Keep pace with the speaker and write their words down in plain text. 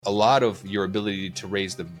a lot of your ability to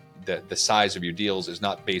raise the size of your deals is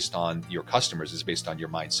not based on your customers, it's based on your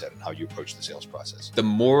mindset and how you approach the sales process. The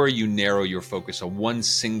more you narrow your focus on one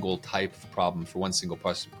single type of problem for one single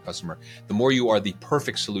customer, the more you are the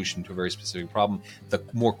perfect solution to a very specific problem, the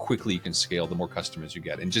more quickly you can scale, the more customers you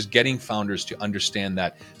get. And just getting founders to understand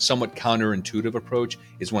that somewhat counterintuitive approach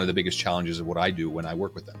is one of the biggest challenges of what I do when I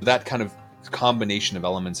work with them. That kind of combination of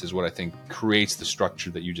elements is what I think creates the structure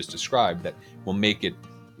that you just described that will make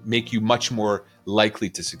you much more likely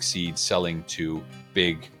to succeed selling to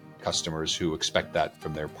big customers who expect that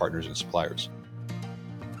from their partners and suppliers.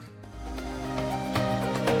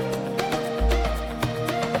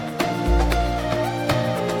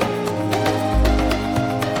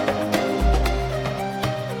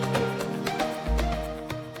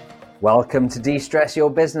 Welcome to De-Stress Your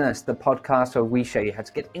Business, the podcast where we show you how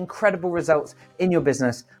to get incredible results in your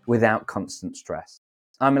business without constant stress.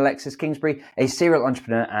 I'm Alexis Kingsbury, a serial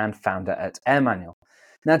entrepreneur and founder at Air Manual.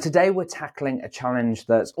 Now, today we're tackling a challenge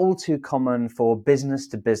that's all too common for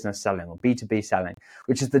business-to-business selling or B2B selling,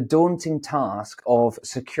 which is the daunting task of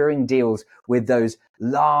securing deals with those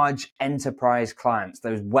large enterprise clients,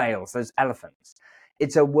 those whales, those elephants.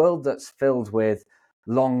 It's a world that's filled with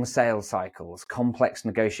long sales cycles, complex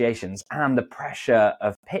negotiations, and the pressure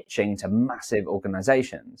of pitching to massive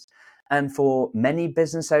organizations. And for many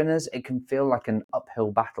business owners, it can feel like an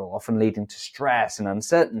uphill battle, often leading to stress and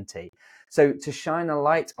uncertainty. So to shine a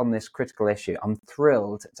light on this critical issue, I'm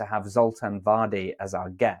thrilled to have Zoltan Vardy as our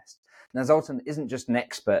guest. Now, Zoltan isn't just an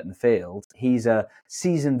expert in the field. He's a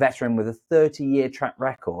seasoned veteran with a 30-year track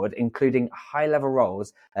record, including high-level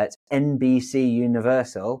roles at NBC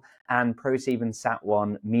Universal and ProSieben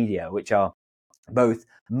Sat1 Media, which are both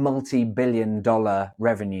multi-billion-dollar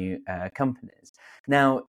revenue companies.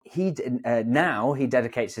 Now he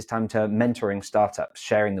dedicates his time to mentoring startups,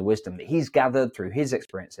 sharing the wisdom that he's gathered through his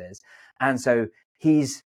experiences. And so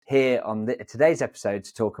he's here on today's episode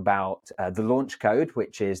to talk about the launch code,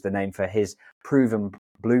 which is the name for his proven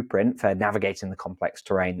blueprint for navigating the complex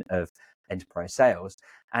terrain of enterprise sales.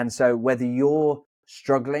 And so whether you're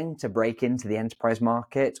struggling to break into the enterprise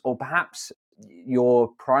market, or perhaps your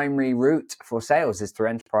primary route for sales is through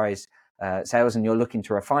enterprise sales and you're looking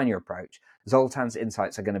to refine your approach, Zoltan's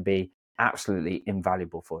insights are going to be absolutely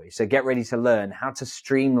invaluable for you. So get ready to learn how to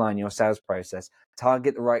streamline your sales process,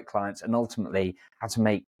 target the right clients, and ultimately how to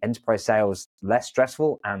make enterprise sales less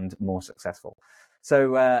stressful and more successful.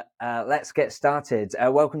 So let's get started.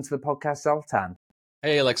 Welcome to the podcast, Zoltan.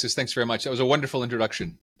 Hey, Alexis, thanks very much. That was a wonderful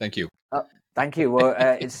introduction. Thank you. Thank you. Well,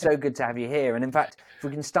 it's so good to have you here. And in fact, if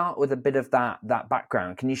we can start with a bit of that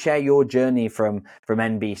background, can you share your journey from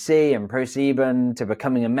NBC and ProSieben to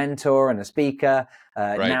becoming a mentor and a speaker,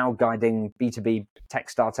 now guiding B2B tech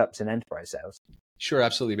startups in enterprise sales? Sure,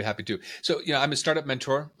 absolutely. Be happy to. So, I'm a startup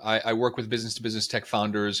mentor. I work with business-to-business tech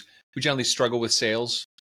founders who generally struggle with sales,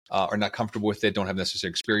 are not comfortable with it, don't have necessary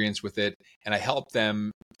experience with it. And I help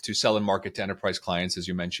them to sell and market to enterprise clients, as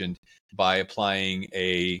you mentioned, by applying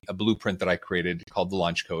a blueprint that I created called the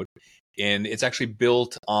launch code. And it's actually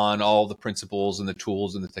built on all the principles and the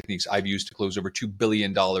tools and the techniques I've used to close over $2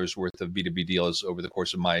 billion worth of B2B deals over the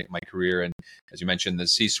course of my career. And as you mentioned, the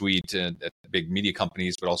C-suite at big media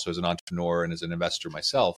companies, but also as an entrepreneur and as an investor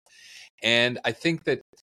myself. And I think that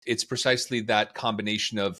it's precisely that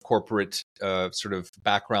combination of corporate sort of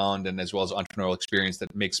background and as well as entrepreneurial experience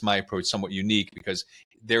that makes my approach somewhat unique, because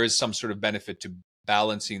there is some sort of benefit to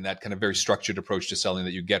balancing that kind of very structured approach to selling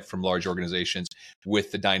that you get from large organizations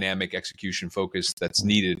with the dynamic execution focus that's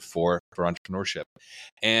needed for entrepreneurship.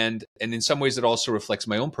 And in some ways, it also reflects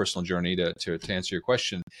my own personal journey to answer your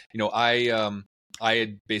question. I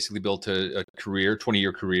had basically built a career,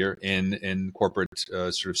 20-year career in corporate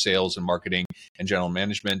sort of sales and marketing and general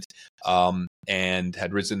management, and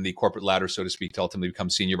had risen the corporate ladder, so to speak, to ultimately become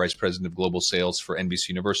senior vice president of global sales for NBC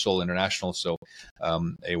Universal International. So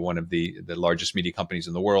one of the largest media companies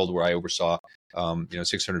in the world, where I oversaw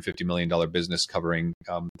 $650 million business covering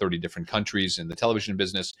 30 different countries in the television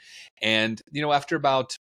business. And after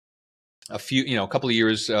about a couple of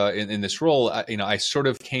years in this role, I sort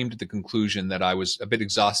of came to the conclusion that I was a bit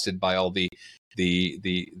exhausted by all the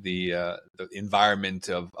environment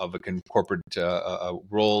of a corporate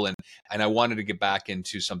role, and I wanted to get back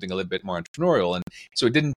into something a little bit more entrepreneurial. And so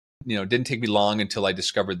it didn't take me long until I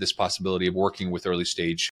discovered this possibility of working with early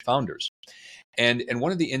stage founders. And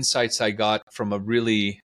one of the insights I got from a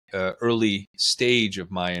really early stage of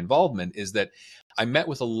my involvement is that I met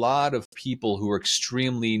with a lot of people who were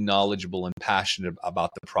extremely knowledgeable and passionate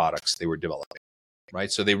about the products they were developing.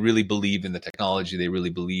 right? So they really believed in the technology. They really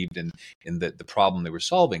believed in the problem they were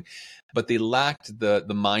solving, but they lacked the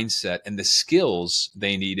mindset and the skills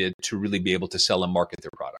they needed to really be able to sell and market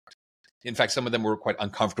their product. In fact, some of them were quite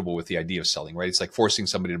uncomfortable with the idea of selling, right? It's like forcing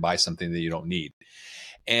somebody to buy something that you don't need.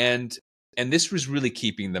 And this was really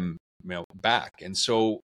keeping them, back. And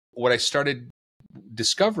so what I started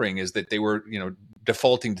discovering is that they were,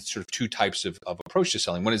 defaulting to sort of two types of approach to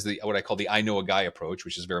selling. One is what I call the I know a guy approach,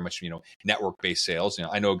 which is very much, network-based sales.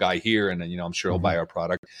 I know a guy here and, I'm sure he'll buy our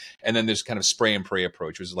product. And then there's kind of spray and pray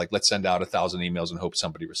approach, which is like, let's send out 1,000 emails and hope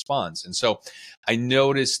somebody responds. And so I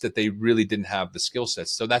noticed that they really didn't have the skill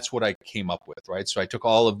sets. So that's what I came up with, right? So I took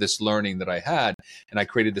all of this learning that I had and I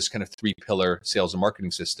created this kind of 3-pillar sales and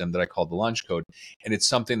marketing system that I called the Launch Code. And it's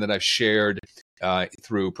something that I've shared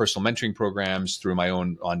through personal mentoring programs, through my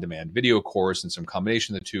own on-demand video course, and some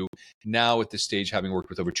combination of the two. Now at this stage, having worked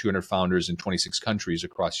with over 200 founders in 26 countries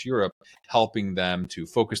across Europe, helping them to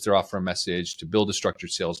focus their offer message, to build a structured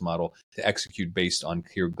sales model, to execute based on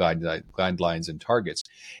clear guidelines and targets.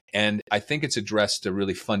 And I think it's addressed a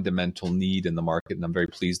really fundamental need in the market, and I'm very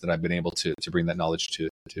pleased that I've been able to bring that knowledge to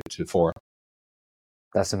the fore.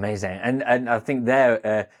 That's amazing, and I think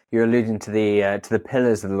there you're alluding to the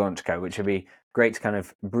pillars of the Launch Code, which would be great to kind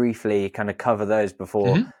of briefly kind of cover those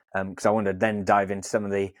before, because I want to then dive into some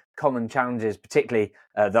of the common challenges, particularly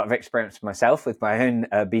that I've experienced myself with my own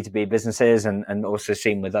B2B businesses and also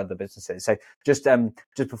seen with other businesses. So just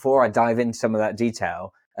before I dive into some of that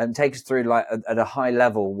detail, take us through, like, at a high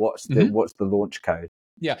level, what's the Launch Code?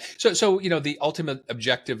 Yeah. So the ultimate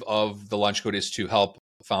objective of the Launch Code is to help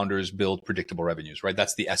founders build predictable revenues, right?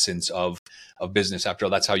 That's the essence of business. After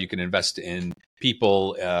all, that's how you can invest in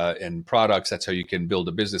people and products. That's how you can build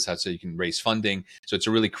a business. That's how you can raise funding. So it's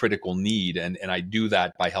a really critical need. And I do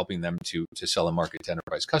that by helping them to sell and market to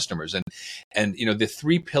enterprise customers. And the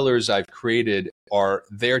 3 pillars I've created are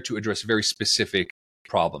there to address very specific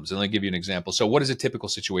problems. And let me give you an example. So what is a typical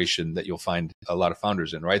situation that you'll find a lot of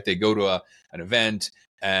founders in, right? They go to an event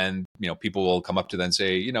and, people will come up to them and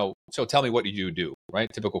say, so tell me, what do you do?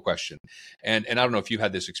 Right? Typical question. And I don't know if you've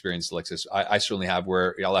had this experience, Alexis. I certainly have,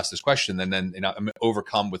 where I'll ask this question and then I'm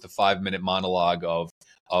overcome with a 5-minute monologue of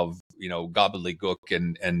gobbledygook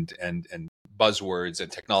and buzzwords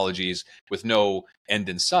and technologies with no end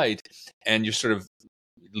in sight. And you sort of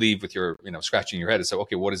leave with your, scratching your head and say,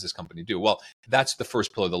 okay, what does this company do? Well, that's the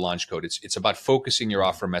first pillar of the Launch Code. It's about focusing your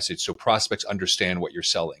offer message so prospects understand what you're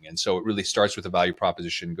selling. And so it really starts with the value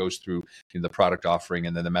proposition, goes through the product offering,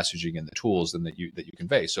 and then the messaging and the tools that you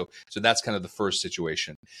convey. So that's kind of the first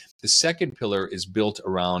situation. The second pillar is built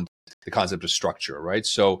around the concept of structure, right?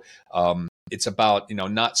 So it's about,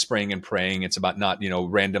 not spraying and praying. It's about not,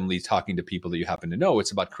 randomly talking to people that you happen to know.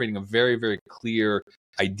 It's about creating a very, very clear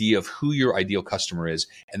idea of who your ideal customer is,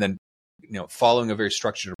 and then following a very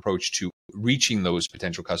structured approach to reaching those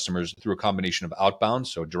potential customers through a combination of outbound,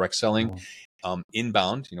 so direct selling,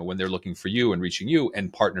 inbound, when they're looking for you and reaching you,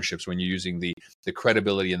 and partnerships when you're using the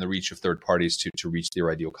credibility and the reach of third parties to reach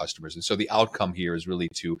their ideal customers. And so the outcome here is really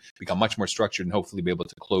to become much more structured and hopefully be able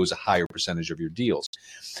to close a higher percentage of your deals.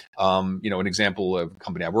 An example of a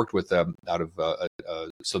company I worked with out of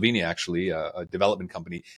Slovenia, actually, a development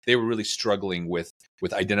company, they were really struggling with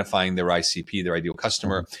identifying their ICP, their ideal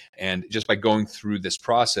customer. And just by going through this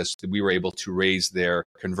process, we were able to raise their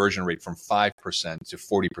conversion rate from 5% to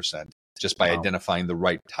 40%. Just by identifying the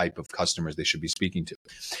right type of customers they should be speaking to.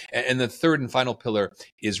 And the third and final pillar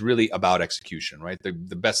is really about execution, right? The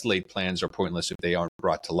best laid plans are pointless if they aren't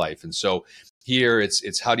brought to life. And so here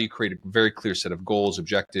it's how do you create a very clear set of goals,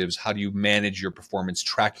 objectives? How do you manage your performance,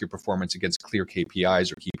 track your performance against clear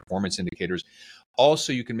KPIs or key performance indicators?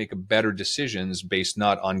 Also, you can make better decisions based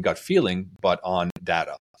not on gut feeling, but on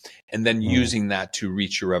data. And then using that to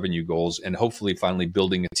reach your revenue goals, and hopefully finally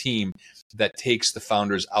building a team that takes the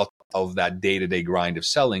founders out of that day-to-day grind of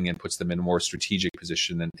selling and puts them in a more strategic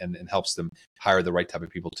position and helps them hire the right type of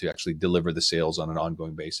people to actually deliver the sales on an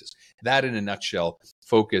ongoing basis. That, in a nutshell,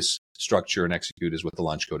 focus, structure, and execute is what the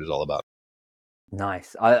Launch Code is all about.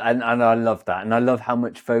 Nice. I love that. And I love how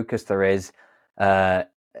much focus there is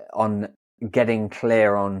on getting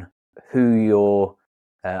clear on who your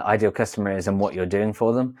ideal customer is and what you're doing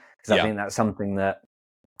for them. Because I think that's something that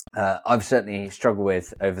I've certainly struggled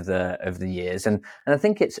with over the years, and I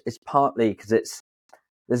think it's partly because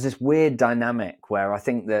there's this weird dynamic where I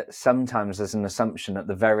think that sometimes there's an assumption at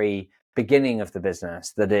the very beginning of the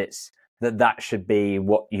business that should be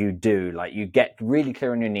what you do. Like, you get really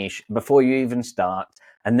clear on your niche before you even start,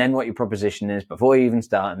 and then what your proposition is before you even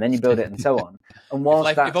start, and then you build it and so on. And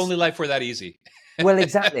whilst if only life were that easy. Well,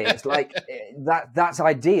 exactly. It's like that's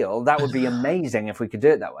ideal. That would be amazing if we could do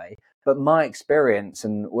it that way. But my experience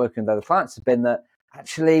and working with other clients has been that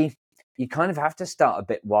actually you kind of have to start a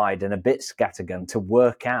bit wide and a bit scattergun to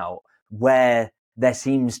work out where there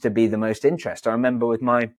seems to be the most interest. I remember with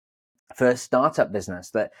my first startup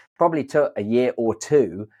business that probably took a year or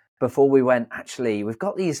two before we went, actually, we've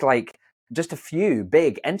got these like just a few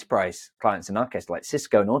big enterprise clients in our case, like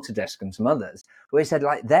Cisco and Autodesk and some others, where we said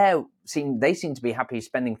like they seem to be happy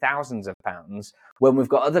spending thousands of pounds when we've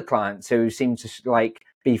got other clients who seem to like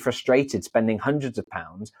be frustrated spending hundreds of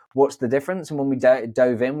pounds. What's the difference? And when we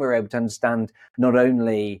dove in, we were able to understand not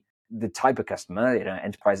only the type of customer,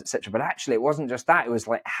 enterprise, etc. But actually, it wasn't just that. It was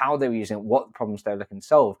like how they were using it, what problems they were looking to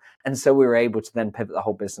solve. And so we were able to then pivot the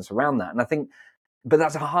whole business around that. And I think, but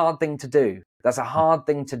that's a hard thing to do. That's a hard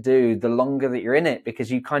thing to do the longer that you're in it,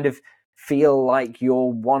 because you kind of feel like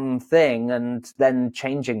you're one thing and then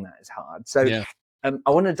changing that is hard. So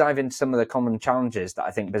I want to dive into some of the common challenges that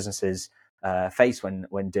I think businesses face when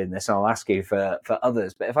doing this. And I'll ask you for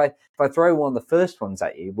others. But if I throw one of the first ones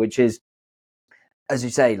at you, which is, as you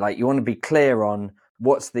say, like you want to be clear on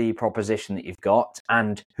what's the proposition that you've got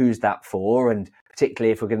and who's that for. And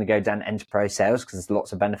particularly if we're going to go down enterprise sales, because there's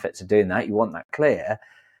lots of benefits of doing that, you want that clear.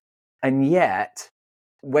 And yet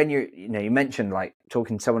when you mentioned like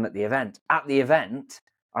talking to someone at the event,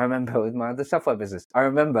 I remember with my other software business, I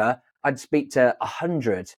remember I'd speak to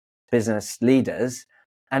 100 business leaders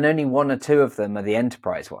and only one or two of them are the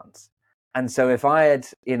enterprise ones. And so if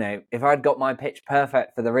I'd got my pitch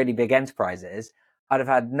perfect for the really big enterprises, I'd have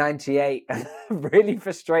had 98 really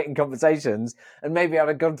frustrating conversations, and maybe I'd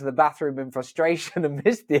have gone to the bathroom in frustration and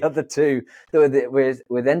missed the other two that were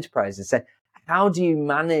with enterprises. So how do you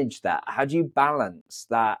manage that? How do you balance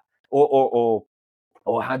that? Or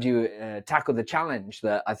how do you tackle the challenge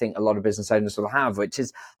that I think a lot of business owners will have, which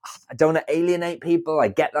is, I don't want to alienate people. I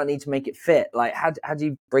get that I need to make it fit. Like, how do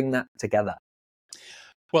you bring that together?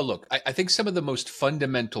 Well, look, I think some of the most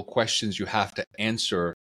fundamental questions you have to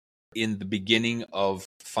answer in the beginning of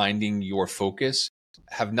finding your focus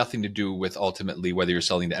have nothing to do with ultimately whether you're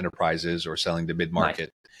selling to enterprises or selling to mid-market.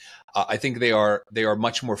 Right. I think they are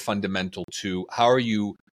much more fundamental to how are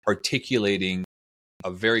you articulating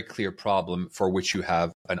a very clear problem for which you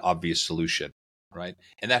have an obvious solution, right?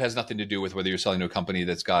 And that has nothing to do with whether you're selling to a company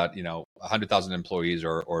that's got 100,000 employees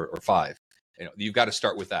or 5. You've got to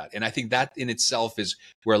start with that. And I think that in itself is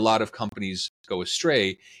where a lot of companies go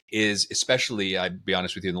astray, is especially, I'd be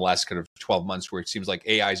honest with you, in the last kind of 12 months, where it seems like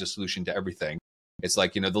AI is a solution to everything. It's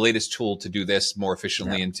like, the latest tool to do this more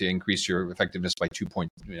efficiently and to increase your effectiveness by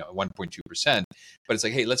 1.2%. But it's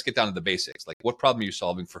like, hey, let's get down to the basics. Like, what problem are you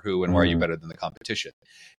solving for who, and why are you better than the competition?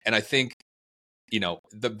 And I think,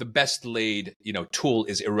 the best laid, tool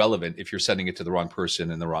is irrelevant if you're sending it to the wrong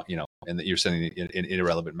person and the wrong, and that you're sending an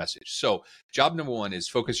irrelevant message. So job number one is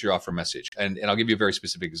focus your offer message. And I'll give you a very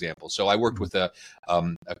specific example. So I worked with a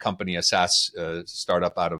company, a SaaS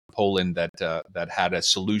startup out of Poland that had a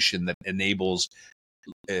solution that enables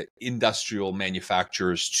industrial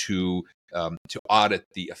manufacturers to audit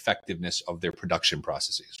the effectiveness of their production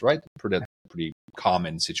processes, right? Pretty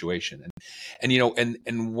common situation.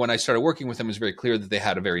 And when I started working with them, it was very clear that they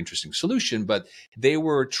had a very interesting solution, but they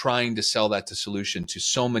were trying to sell that solution to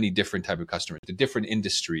so many different type of customers, to different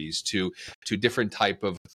industries, to different type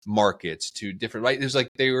of markets, to different, right? It was like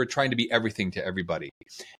they were trying to be everything to everybody.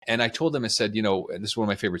 And I told them, I said, and this is one of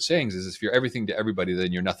my favorite sayings, is if you're everything to everybody,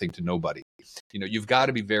 then you're nothing to nobody. You've got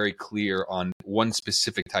to be very clear on one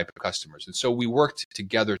specific type of customers. And so we worked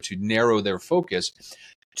together to narrow their focus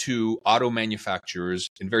to auto manufacturers,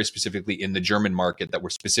 and very specifically in the German market, that were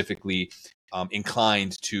specifically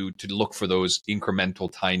inclined to look for those incremental,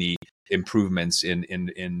 tiny improvements in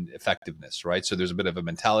effectiveness, right? So there's a bit of a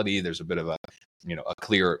mentality, there's a bit of a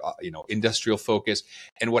clear industrial focus.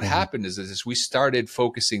 And what happened is as we started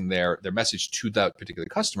focusing their message to that particular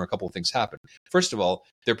customer, a couple of things happened. First of all,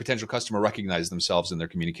 their potential customer recognized themselves in their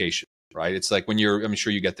communication, right? It's like when I'm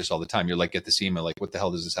sure you get this all the time. You're like, get this email, like, what the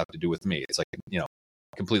hell does this have to do with me? It's like,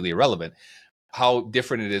 completely irrelevant. How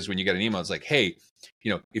different it is when you get an email. It's like, hey,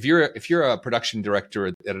 if you're a production director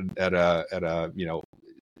at a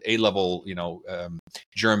A-level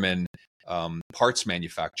German parts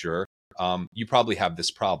manufacturer, you probably have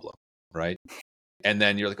this problem, right? And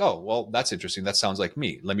then you're like, oh, well, that's interesting. That sounds like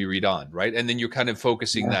me. Let me read on, right? And then you're kind of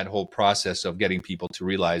focusing that whole process of getting people to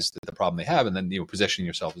realize that the problem they have, and then positioning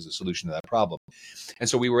yourself as a solution to that problem. And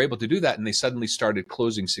so we were able to do that, and they suddenly started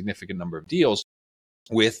closing significant number of deals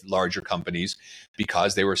with larger companies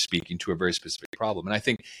because they were speaking to a very specific problem. And I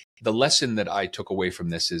think the lesson that I took away from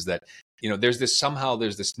this is that, there's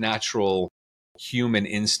this natural human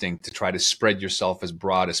instinct to try to spread yourself as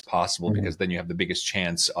broad as possible, because then you have the biggest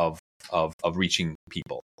chance of of reaching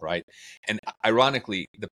people, right? And ironically,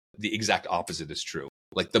 the exact opposite is true.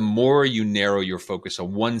 Like the more you narrow your focus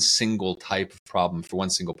on one single type of problem for one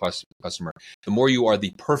single customer, the more you are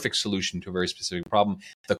the perfect solution to a very specific problem,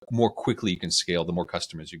 the more quickly you can scale, the more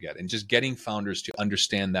customers you get. And just getting founders to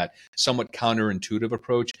understand that somewhat counterintuitive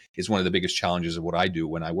approach is one of the biggest challenges of what I do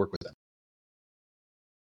when I work with them.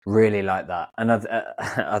 Really like that, and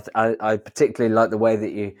I particularly like the way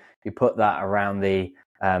that you put that around the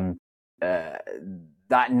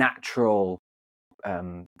that natural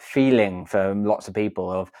feeling for lots of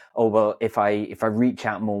people of, oh well, if I reach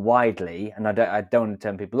out more widely and I don't want to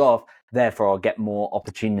turn people off, therefore I'll get more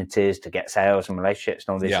opportunities to get sales and relationships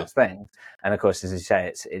and all these sorts of things. And of course, as you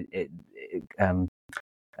say,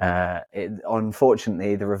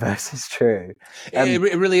 unfortunately the reverse is true. It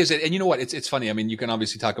really is. And you know what? It's funny. I mean, you can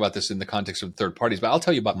obviously talk about this in the context of third parties, but I'll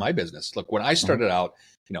tell you about my business. Look, when I started out,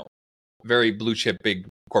 very blue chip, big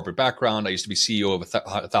corporate background. I used to be CEO of a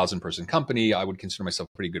 1,000-person company. I would consider myself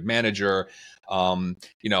a pretty good manager.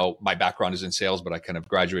 My background is in sales, but I kind of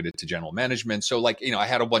graduated to general management. So I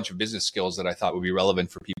had a bunch of business skills that I thought would be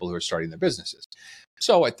relevant for people who are starting their businesses.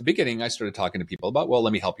 So at the beginning, I started talking to people about, well,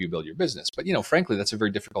 let me help you build your business. But, frankly, that's a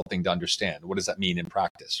very difficult thing to understand. What does that mean in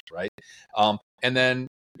practice, right? And then,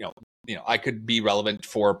 I could be relevant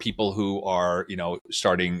for people who are,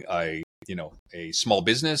 starting a small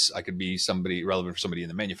business. I could be somebody relevant for somebody in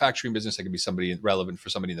the manufacturing business. I could be somebody relevant for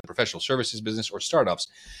somebody in the professional services business or startups.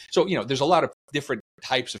 So, there's a lot of different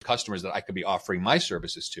types of customers that I could be offering my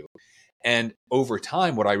services to. And over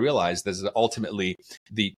time, what I realized is that ultimately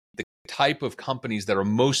the type of companies that are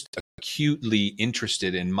most acutely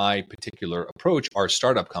interested in my particular approach are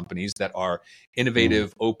startup companies that are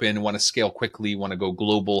innovative, open, want to scale quickly, want to go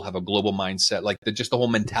global, have a global mindset. Like just the whole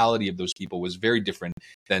mentality of those people was very different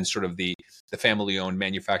than sort of the family-owned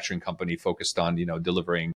manufacturing company focused on,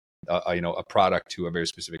 delivering a product to a very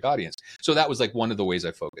specific audience. So that was like one of the ways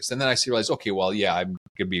I focused. And then I realized, okay, well, yeah, I'm going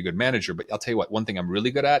to be a good manager, but I'll tell you what, one thing I'm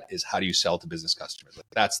really good at is how do you sell to business customers? Like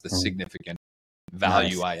that's the significant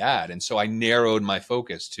value I add. And so I narrowed my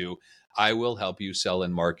focus to, I will help you sell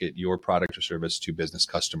and market your product or service to business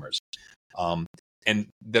customers. And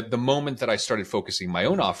the moment that I started focusing my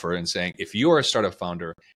own offer and saying, if you're a startup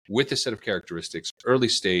founder with a set of characteristics, early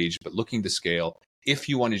stage, but looking to scale, if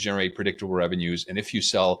you want to generate predictable revenues, and if you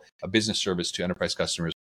sell a business service to enterprise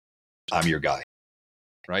customers, I'm your guy,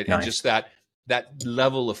 right? Nice. And just that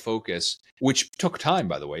level of focus, which took time,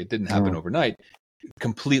 by the way, it didn't happen overnight,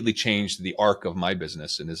 completely changed the arc of my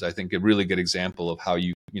business, and is, I think, a really good example of how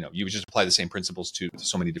you just apply the same principles to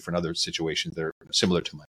so many different other situations that are similar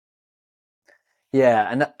to mine. Yeah,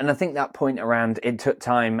 and I think that point around it took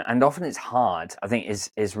time, and often it's hard, I think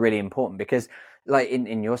is really important, because like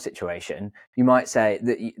in your situation, you might say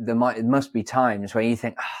that it must be times where you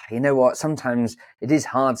think, you know what, sometimes it is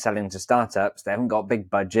hard selling to startups. They haven't got big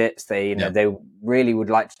budgets. They they really would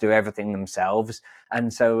like to do everything themselves,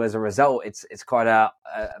 and so as a result, it's quite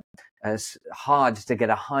as hard to get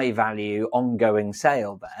a high value ongoing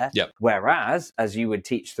sale there. Yep. Whereas, as you would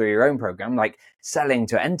teach through your own program, like selling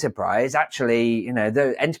to enterprise, actually,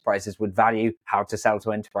 the enterprises would value how to sell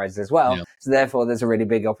to enterprises as well. Yep. So therefore, there's a really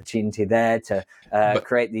big opportunity there to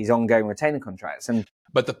create these ongoing retainer contracts.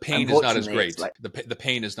 But the pain is not as great. The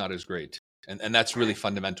pain is not as great. And that's really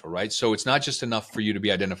fundamental, right? So it's not just enough for you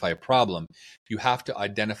to identify a problem. You have to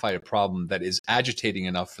identify a problem that is agitating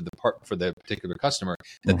enough for the particular customer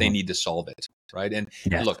that they need to solve it, right? And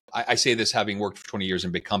look, I say this having worked for 20 years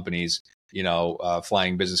in big companies,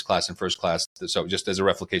 flying business class and first class. So just as a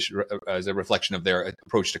reflection of their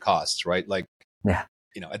approach to costs, right? Like,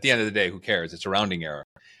 at the end of the day, who cares? It's a rounding error.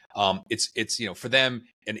 It's for them,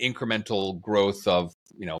 an incremental growth of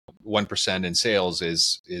 1% in sales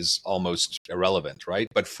is almost irrelevant, right?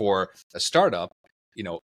 But for a startup,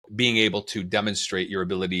 being able to demonstrate your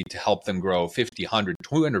ability to help them grow 50, 100,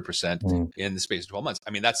 200% in the space of 12 months,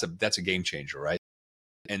 I mean, that's a game changer, right?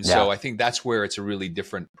 And so I think that's where it's a really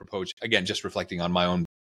different approach. Again, just reflecting on my own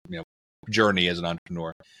journey as an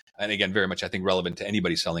entrepreneur, and again, very much I think relevant to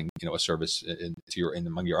anybody selling a service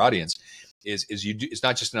among your audience. It's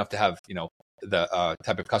not just enough to have the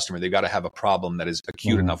type of customer. They've got to have a problem that is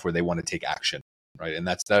acute enough where they want to take action, right? And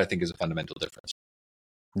that I think is a fundamental difference.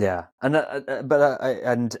 Yeah, and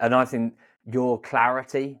I think your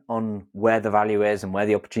clarity on where the value is and where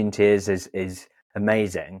the opportunity is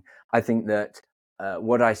amazing. I think that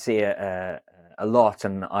what I see a lot,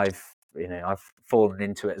 and I've fallen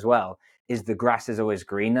into it as well, is the grass is always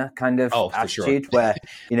greener kind of attitude. Sure. Where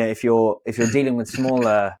if you're dealing with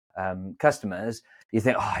smaller customers, you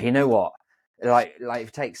think, you know what, if you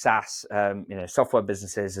take SaaS, software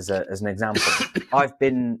businesses as an example. I've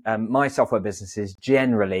been my software businesses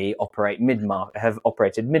generally have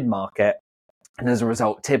operated mid-market, and as a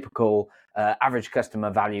result, typical average customer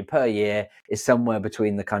value per year is somewhere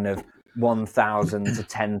between the kind of 1,000 to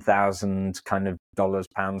 10,000 kind of dollars,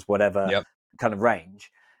 pounds, whatever kind of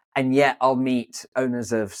range. And yet I'll meet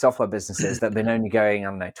owners of software businesses that have been only going,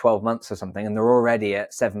 12 months or something, and they're already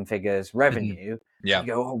at 7 figures revenue. Yeah. You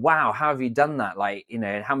go, oh, wow, how have you done that?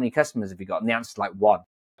 How many customers have you got? And the answer is like 1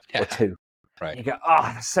 or 2. Right. You go,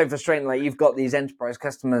 oh, that's so frustrating. Like, you've got these enterprise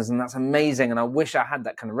customers and that's amazing. And I wish I had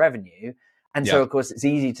that kind of revenue. And so, of course, it's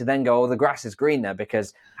easy to then go, oh, the grass is greener,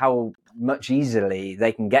 because how much easily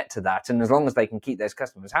they can get to that. And as long as they can keep those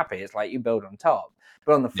customers happy, it's like you build on top.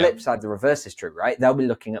 But on the flip side, the reverse is true, right? They'll be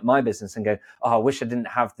looking at my business and go, oh, I wish I didn't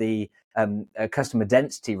have the customer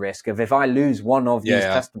density risk of, if I lose one of these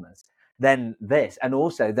customers, then this. And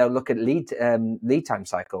also they'll look at lead time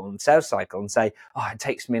cycle and sales cycle and say, oh, it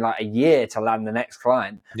takes me like a year to land the next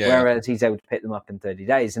client, whereas he's able to pick them up in 30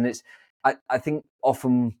 days. And I think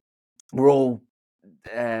often we're all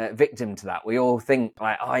victim to that. We all think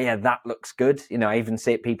like, oh yeah, that looks good. I even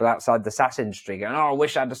see it, people outside the SaaS industry going, oh, I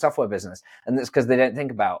wish I had a software business. And that's because they don't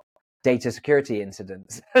think about data security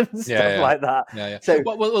incidents and stuff like that. So,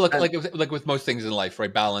 well, look, like with most things in life,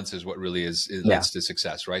 right? Balance is what really leads to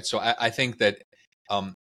success, right? So I think that,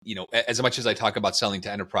 as much as I talk about selling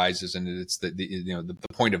to enterprises, and it's the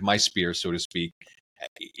point of my spear, so to speak,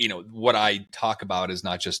 what I talk about is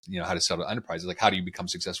not just, how to sell to enterprises, like how do you become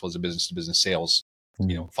successful as a business to business sales,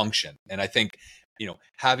 function. And I think,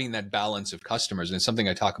 having that balance of customers, and it's something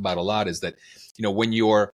I talk about a lot, is that, when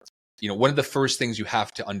you're, one of the first things you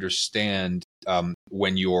have to understand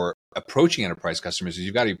when you're approaching enterprise customers is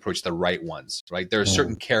you've got to approach the right ones, right? There are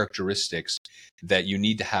certain characteristics that you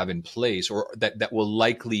need to have in place, or that will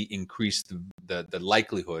likely increase the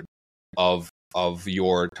likelihood of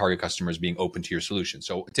your target customers being open to your solution.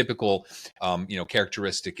 So a typical,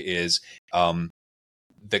 characteristic is,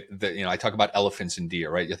 I talk about elephants and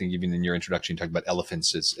deer, right? I think even in your introduction, you talked about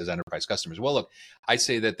elephants as enterprise customers. Well, look, I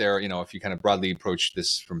say that they're, if you kind of broadly approach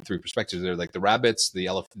this from 3 perspectives, they're like the rabbits, the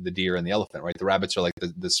elephant, the deer, and the elephant, right? The rabbits are like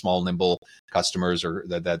the small, nimble customers, or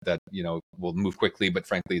that will move quickly, but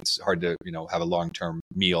frankly, it's hard to, have a long-term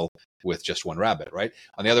meal with just one rabbit, right?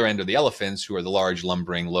 On the other end are the elephants, who are the large,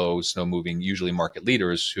 lumbering, low, slow-moving, usually market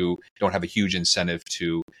leaders who don't have a huge incentive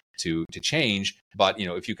to change. But,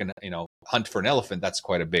 if you can, hunt for an elephant, that's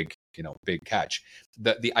quite a big catch.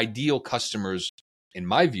 The ideal customers, in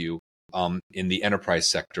my view, in the enterprise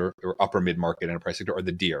sector or upper mid-market enterprise sector, are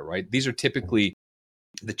the deer, right? These are typically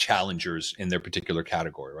the challengers in their particular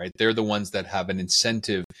category, right? They're the ones that have an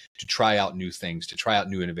incentive to try out new things, to try out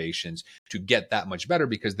new innovations, to get that much better,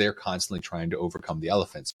 because they're constantly trying to overcome the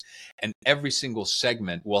elephants. And every single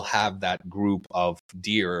segment will have that group of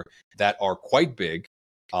deer that are quite big,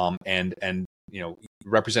 and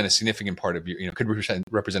represent a significant part of your, could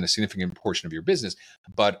represent a significant portion of your business,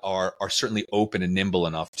 but are certainly open and nimble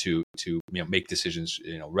enough to make decisions,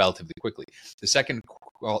 relatively quickly. The second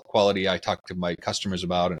quality I talk to my customers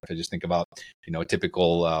about, and if I just think about, a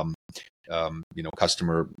typical,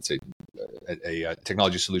 customer, say a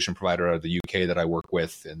technology solution provider out of the UK that I work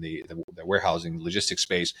with in the warehousing logistics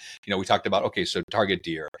space, we talked about, okay, so target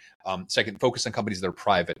deer. Second, focus on companies that are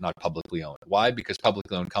private, not publicly owned. Why? Because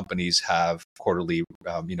publicly owned companies have quarterly,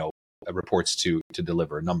 reports to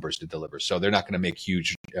deliver, numbers to deliver. So they're not going to make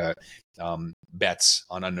huge bets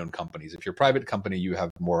on unknown companies. If you're a private company, you have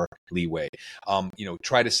more leeway.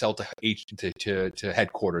 Try to sell to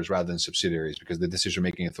headquarters rather than subsidiaries, because the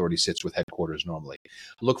decision-making authority sits with headquarters normally.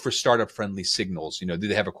 Look for startup-friendly signals. Do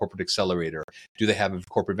they have a corporate accelerator? Do they have a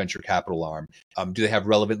corporate venture capital arm? Do they have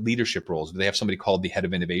relevant leadership roles? Do they have somebody called the head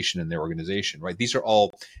of innovation in their organization, right? These are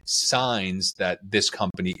all signs that this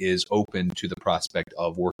company is open to the prospect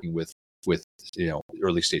of working with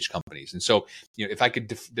early stage companies. And so, if I could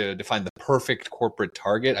define the perfect corporate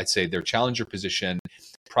target, I'd say their challenger position,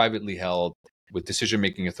 privately held, with decision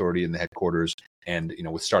making authority in the headquarters, and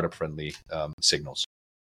with startup friendly signals.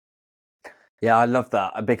 Yeah, I love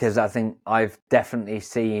that, because I think I've definitely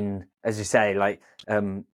seen, as you say, like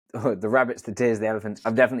the rabbits, the deers, the elephants.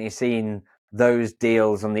 I've definitely seen those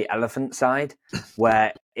deals on the elephant side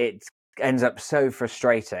where it ends up so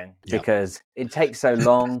frustrating because it takes so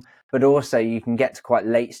long, but also you can get to quite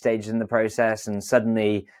late stages in the process, and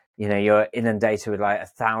suddenly you're inundated with like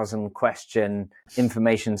 1,000 question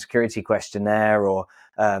information security questionnaire, or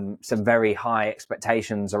some very high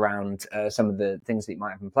expectations around some of the things that you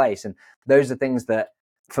might have in place. And those are things that,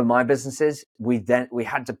 for my businesses, we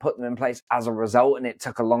had to put them in place as a result, and it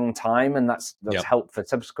took a long time, and that's helped for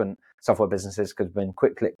subsequent software businesses could have been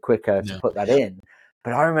quicker to Yeah. put that in.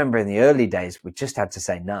 But I remember in the early days, we just had to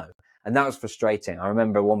say no. And that was frustrating. I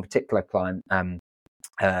remember one particular client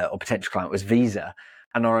or potential client was Visa.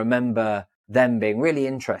 And I remember them being really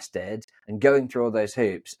interested and going through all those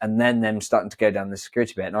hoops, and then them starting to go down the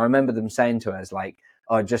security bit. And I remember them saying to us, like,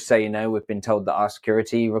 oh, just so you know, we've been told that our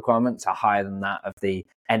security requirements are higher than that of the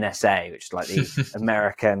NSA, which is like the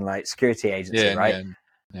American like security agency, right?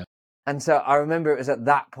 Yeah. And so I remember it was at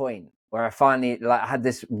that point where I finally like had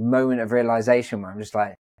this moment of realization where I'm just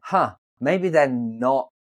like, maybe they're not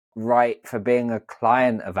right for being a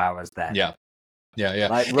client of ours then. Yeah.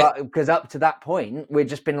 Like, right, because up to that point, we'd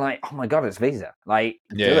just been like, oh my God, it's Visa. Like,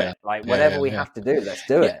 do it. Like, whatever we have to do, let's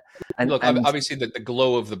do it. And look, obviously the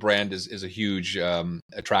glow of the brand is a huge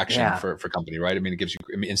attraction for company, right? I mean, it gives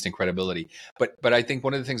you instant credibility. But I think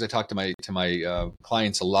one of the things I talk to my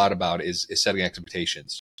clients a lot about is setting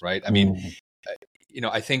expectations, right? I mean,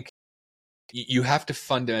 I think you have to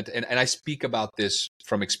and I speak about this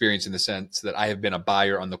from experience in the sense that I have been a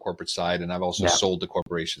buyer on the corporate side, and I've also sold to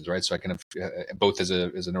corporations, right? So I kind of both as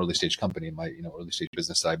an early stage company in my early stage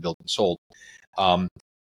business that I built and sold.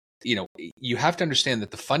 You have to understand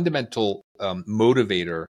that the fundamental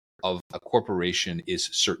motivator of a corporation is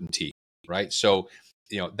certainty, right? So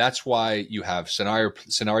that's why you have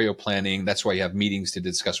scenario planning. That's why you have meetings to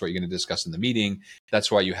discuss what you're going to discuss in the meeting.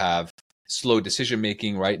 That's why you have slow decision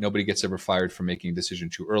making, right? Nobody gets ever fired for making a decision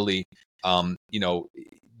too early.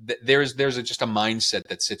 There's just a mindset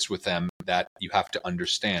that sits with them that you have to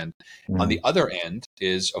understand. On the other end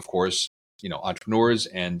is, of course, entrepreneurs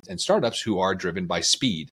and startups who are driven by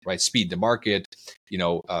speed, right? Speed to market,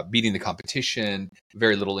 beating the competition,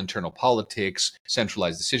 very little internal politics,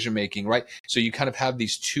 centralized decision making, right? So you kind of have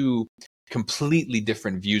these two completely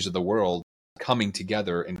different views of the world coming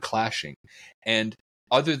together and clashing. And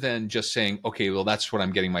other than just saying, okay, well, that's what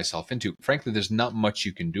I'm getting myself into, frankly, there's not much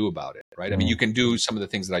you can do about it, right? I mean, you can do some of the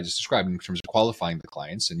things that I just described in terms of qualifying the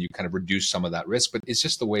clients, and you kind of reduce some of that risk, but it's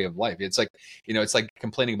just the way of life. It's like, it's like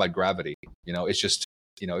complaining about gravity. It's just,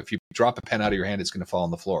 if you drop a pen out of your hand, it's going to fall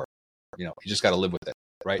on the floor. You just got to live with it,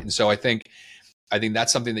 right? And so I think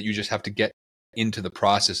that's something that you just have to get into the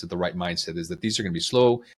process of the right mindset, is that these are going to be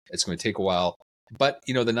slow. It's going to take a while. But,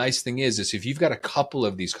 the nice thing is if you've got a couple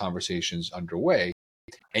of these conversations underway,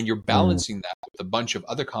 and you're balancing that with a bunch of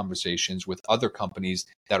other conversations with other companies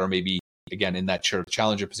that are maybe, again, in that sort of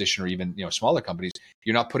challenger position, or even, smaller companies,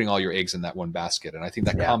 you're not putting all your eggs in that one basket. And I think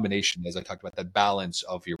that combination, as I talked about, that balance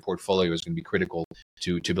of your portfolio is going to be critical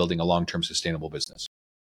to building a long-term sustainable business.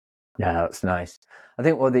 Yeah, that's nice. I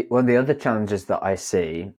think one of the other challenges that I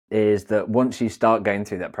see is that once you start going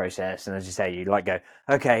through that process, and as you say, you go,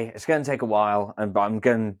 okay, it's going to take a while, but I'm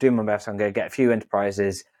going to do my best. I'm going to get a few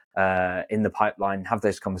enterprises in the pipeline, have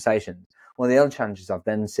those conversations. One of the other challenges I've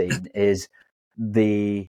then seen is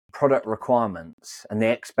the product requirements and the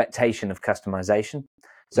expectation of customization.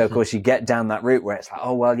 So of course you get down that route where it's like,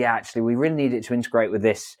 oh, well, yeah, actually we really need it to integrate with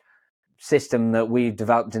this system that we've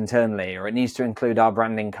developed internally, or it needs to include our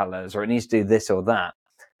branding colors, or it needs to do this or that.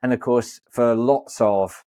 And of course, for lots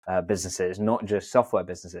of businesses, not just software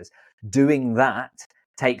businesses, doing that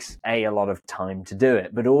takes a lot of time to do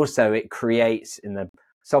it, but also it creates, in the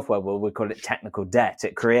software world, we call it technical debt.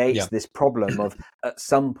 It creates this problem of, at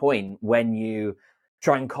some point when you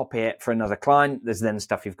try and copy it for another client, there's then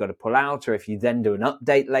stuff you've got to pull out, or if you then do an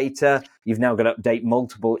update later, you've now got to update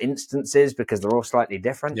multiple instances because they're all slightly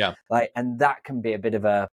different. And that can be a bit of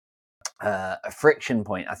a friction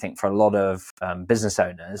point, I think, for a lot of business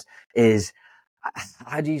owners, is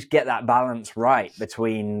how do you get that balance right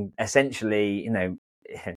between, essentially,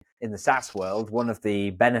 in the SaaS world, one of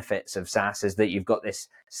the benefits of SaaS is that you've got this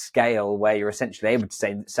scale where you're essentially able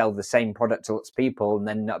to sell the same product to lots of people and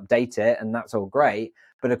then update it, and that's all great.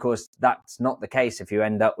 But of course, that's not the case if you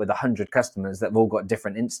end up with 100 customers that have all got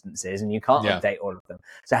different instances and you can't update all of them.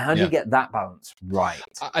 So how do you get that balance right?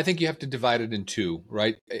 I think you have to divide it in two,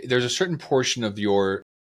 right? There's a certain portion of your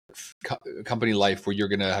company life where you're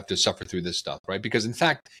going to have to suffer through this stuff, right? Because in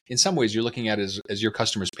fact, in some ways, you're looking at it as your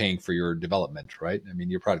customers paying for your development, right? I mean,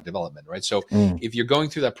 your product development, right? So if you're going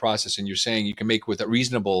through that process and you're saying you can make with a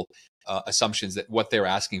reasonable assumptions that what they're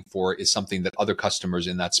asking for is something that other customers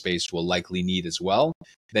in that space will likely need as well,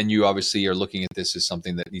 then you obviously are looking at this as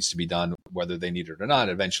something that needs to be done, whether they need it or not.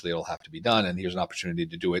 Eventually, it'll have to be done, and here's an opportunity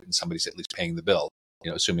to do it, and somebody's at least paying the bill.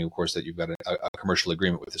 Assuming, of course, that you've got a commercial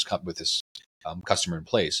agreement with this customer in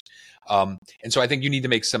place. And so I think you need to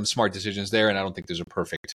make some smart decisions there. And I don't think there's a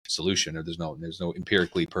perfect solution, or there's no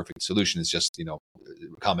empirically perfect solution. It's just,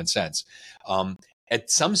 common sense. at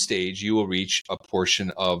some stage you will reach a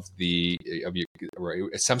portion of your, or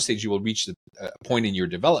at some stage you will reach a point in your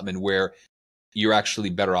development where you're actually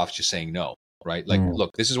better off just saying no, right? Like,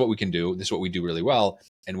 look, this is what we can do. This is what we do really well.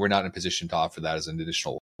 And we're not in a position to offer that as an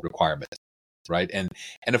additional requirement. Right. And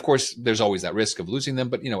of course, there's always that risk of losing them.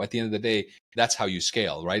 But, at the end of the day, that's how you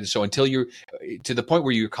scale. Right. So until you're to the point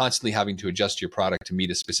where you're constantly having to adjust your product to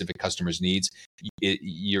meet a specific customer's needs,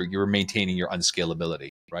 you're maintaining your unscalability.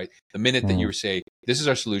 Right. The minute that you say, this is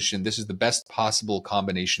our solution, this is the best possible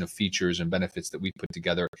combination of features and benefits that we put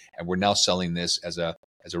together, and we're now selling this as a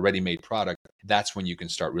ready-made product, that's when you can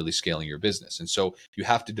start really scaling your business. And so you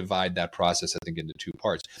have to divide that process, I think, into two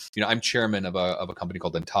parts. I'm chairman of a company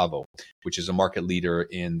called Entavo, which is a market leader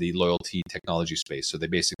in the loyalty technology space. So they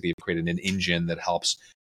basically have created an engine that helps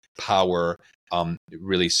power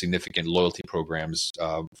really significant loyalty programs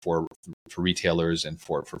for retailers and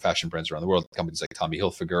for fashion brands around the world. Companies like Tommy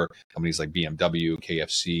Hilfiger, companies like BMW,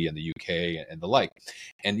 KFC in the UK, and the like.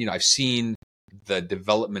 And I've seen the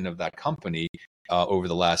development of that company over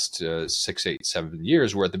the last 6, 8, 7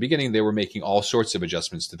 years, where at the beginning they were making all sorts of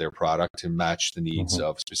adjustments to their product to match the needs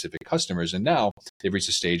of specific customers. And now they've reached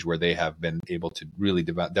a stage where they have been able to really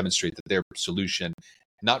demonstrate that their solution,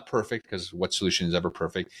 not perfect, because what solution is ever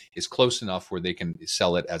perfect, is close enough where they can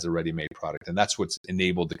sell it as a ready-made product. And that's what's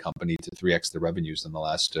enabled the company to 3x the revenues in the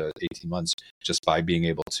last 18 months, just by being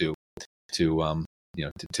able to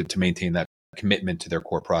maintain that commitment to their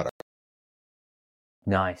core product.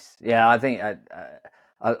 Nice. Yeah, I think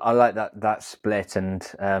I like that split, and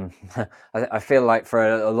I feel like for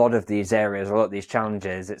a lot of these areas, a lot of these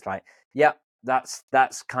challenges, it's like, yeah, that's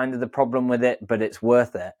kind of the problem with it, but it's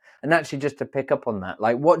worth it. And actually, just to pick up on that,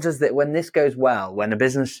 like, what does that, when this goes well, when a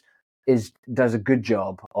business does a good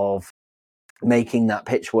job of making that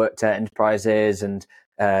pitch work to enterprises and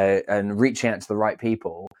reaching out to the right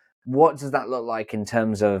people, what does that look like in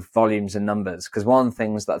terms of volumes and numbers? Because one of the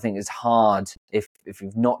things that I think is hard if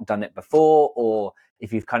you've not done it before, or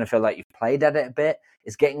if you've kind of feel like you've played at it a bit,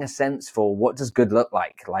 is getting a sense for what does good look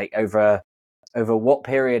like over what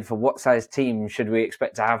period, for what size team should we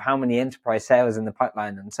expect to have, how many enterprise sales in the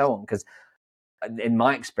pipeline, and so on. Because in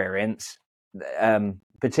my experience,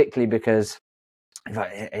 particularly because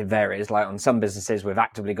it varies, like on some businesses we've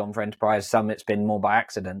actively gone for enterprise, some it's been more by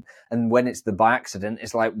accident, and when it's the by accident,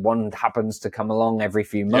 it's like one happens to come along every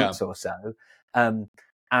few months or so, and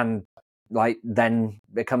like then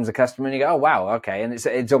becomes a customer and you go, oh wow, okay. And it's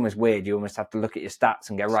almost weird, you almost have to look at your stats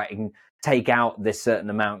and go, right, you can take out this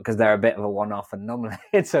certain amount because they're a bit of a one-off anomaly.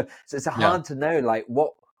 It's hard to know, like,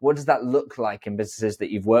 what does that look like in businesses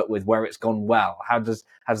that you've worked with where it's gone well? How does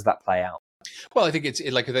that play out? Well, I think it's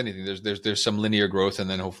like with anything. There's some linear growth, and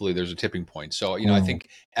then hopefully there's a tipping point. So I think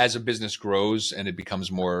as a business grows and it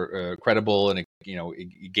becomes more credible, and it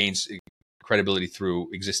gains credibility through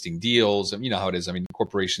existing deals, and you know how it is. I mean,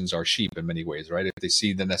 corporations are sheep in many ways, right? If they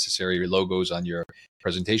see the necessary logos on your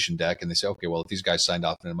presentation deck and they say, okay, well, if these guys signed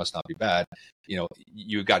off, then it must not be bad.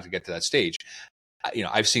 You got to get to that stage.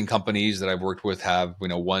 I've seen companies that I've worked with have,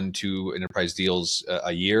 1, 2 enterprise deals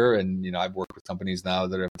a year. And, I've worked with companies now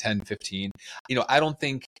that have 10, 15. I don't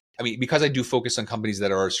think, because I do focus on companies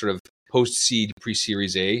that are sort of post-seed,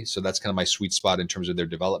 pre-series A. So that's kind of my sweet spot in terms of their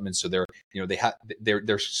development. So they're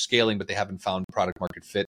scaling, but they haven't found product market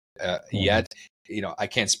fit yet. I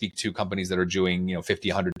can't speak to companies that are doing, 50,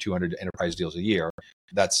 100, 200 enterprise deals a year.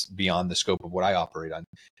 That's beyond the scope of what I operate on.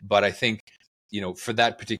 But I think, for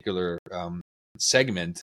that particular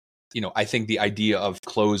segment, I think the idea of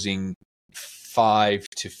closing 5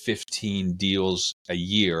 to 15 deals a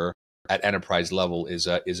year at enterprise level is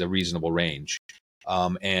a reasonable range.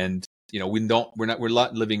 And we're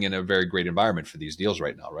not living in a very great environment for these deals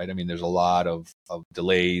right now, right? There's a lot of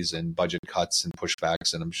delays and budget cuts and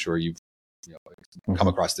pushbacks, and I'm sure you've come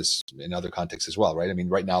across this in other contexts as well, right?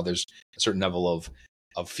 Right now there's a certain level of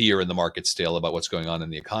fear in the market still about what's going on in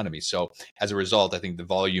the economy. So as a result, I think the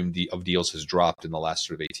volume of deals has dropped in the last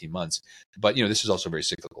sort of 18 months. But, this is also very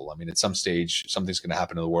cyclical. At some stage, something's going to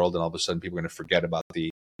happen in the world, and all of a sudden people are going to forget about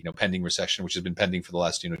the, pending recession, which has been pending for the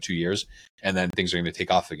last, 2 years, and then things are going to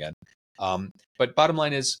take off again. But bottom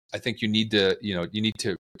line is, I think you need to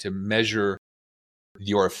measure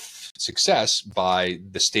your success by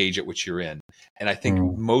the stage at which you're in. And I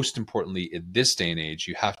think most importantly, at this day and age,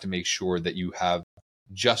 you have to make sure that you have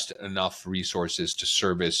just enough resources to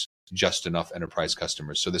service just enough enterprise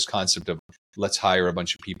customers. So this concept of let's hire a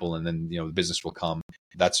bunch of people and then the business will come,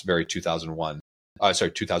 that's very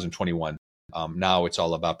 2021. Now it's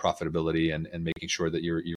all about profitability and making sure that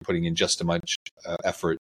you're putting in just as much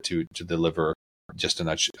effort to deliver just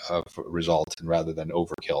enough result, and rather than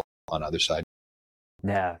overkill on the other side.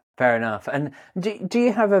 Yeah, fair enough. And do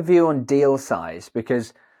you have a view on deal size?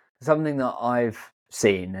 Because something that I've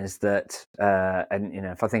seen is that, and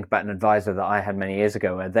if I think about an advisor that I had many years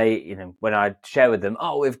ago, where they, when I share with them,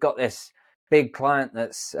 oh, we've got this big client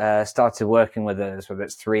that's started working with us, whether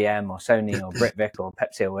it's 3M or Sony or Britvic or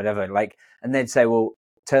Pepsi or whatever, like, and they'd say, well,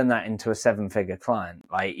 turn that into a 7-figure client.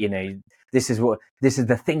 Like, this is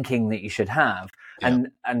the thinking that you should have. Yeah.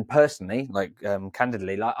 And personally, like,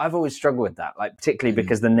 candidly, like, I've always struggled with that, like, particularly Mhm.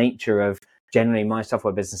 because the nature of generally my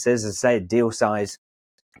software businesses, as I say, deal size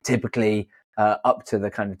typically up to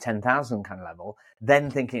the kind of 10,000 kind of level,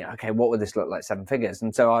 then thinking, okay, what would this look like 7 figures?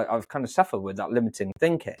 And so I've kind of suffered with that limiting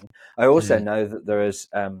thinking. I also Mhm. know that there is,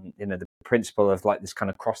 the principle of like this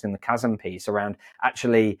kind of crossing the chasm piece around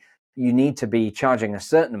actually you need to be charging a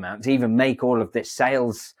certain amount to even make all of this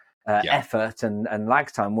sales Yeah. effort and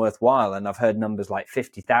lag time worthwhile. And I've heard numbers like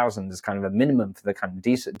 50,000 as kind of a minimum for the kind of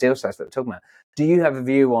deal size that we're talking about. Do you have a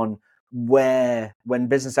view on when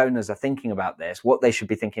business owners are thinking about this, what they should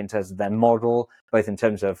be thinking in terms of their model, both in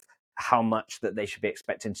terms of how much that they should be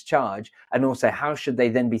expecting to charge, and also how should they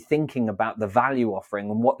then be thinking about the value offering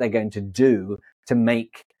and what they're going to do to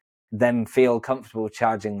make them feel comfortable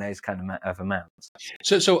charging those kind of amounts?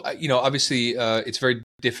 So obviously, it's very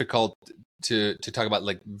difficult to talk about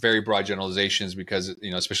like very broad generalizations because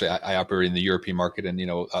especially I operate in the European market, and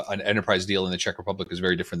an enterprise deal in the Czech Republic is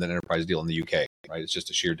very different than an enterprise deal in the UK, right? It's just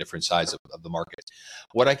a sheer different size of the market.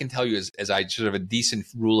 What I can tell you is, as I sort of a decent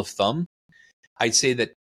rule of thumb, I'd say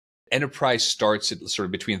that enterprise starts at sort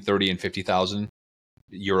of between 30 and 50,000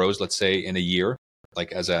 euros, let's say, in a year,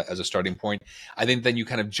 like as a starting point. I think then you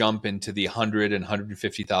kind of jump into the 100 and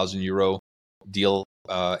 150,000 euro deal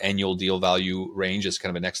annual deal value range as kind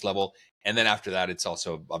of a next level. And then after that, it's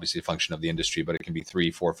also obviously a function of the industry, but it can be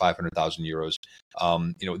 3, 4, 500,000 euros.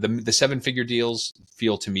 The 7-figure deals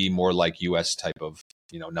feel to me more like US type of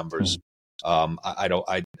numbers.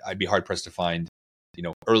 I'd be hard pressed to find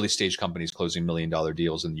early stage companies closing $1 million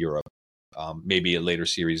deals in Europe. Maybe a later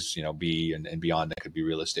series, B and beyond, that could be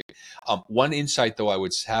realistic. One insight, though, I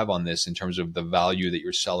would have on this in terms of the value that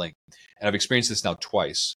you're selling, and I've experienced this now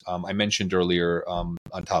twice. I mentioned earlier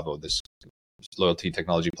Ontavo, this loyalty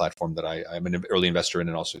technology platform that I'm an early investor in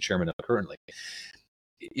and also chairman of currently.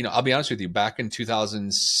 I'll be honest with you, back in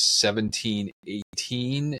 2017,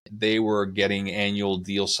 18, they were getting annual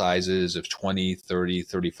deal sizes of 20, 30,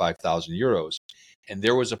 35,000 euros. And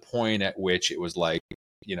there was a point at which it was like,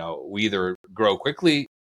 we either grow quickly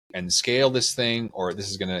and scale this thing, or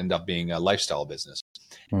this is going to end up being a lifestyle business.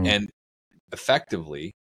 And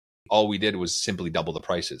effectively, all we did was simply double the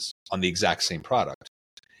prices on the exact same product.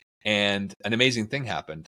 And an amazing thing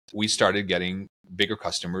happened. We started getting bigger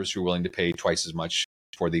customers who were willing to pay twice as much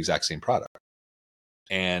for the exact same product.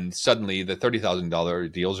 And suddenly the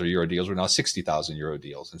 $30,000 deals or euro deals were now 60,000 euro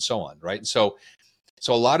deals, and so on, right? So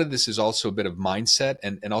a lot of this is also a bit of mindset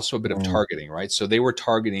and also a bit of targeting, right? So they were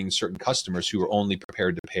targeting certain customers who were only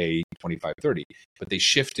prepared to pay 25, 30, but they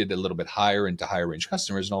shifted a little bit higher into higher range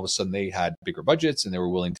customers. And all of a sudden they had bigger budgets and they were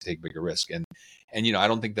willing to take bigger risk. And I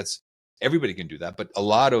don't think that's everybody can do that, but a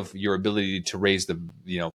lot of your ability to raise the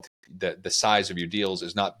size of your deals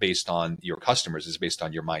is not based on your customers, it's based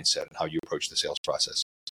on your mindset and how you approach the sales process.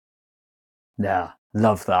 Yeah,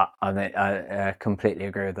 love that. I mean, I completely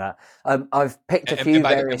agree with that. I've picked a few And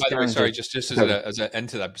by various the way, sorry, challenges. just as an end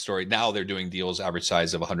to that story, now they're doing deals average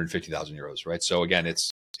size of 150,000 euros, right? So again,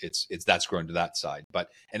 it's that's grown to that side.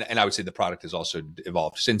 But and I would say the product has also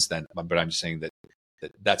evolved since then. But I'm just saying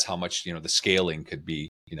that's how much the scaling could be,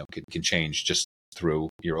 can change just through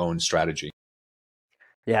your own strategy.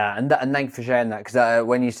 Yeah, and thank you for sharing that, because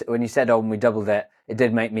when you said, "Oh, when we doubled it," it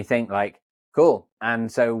did make me think like, cool.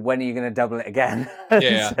 And so when are you going to double it again?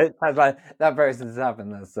 Yeah. So it sounds like that process has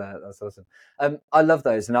happened. That's awesome. I love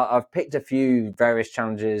those, and I've picked a few various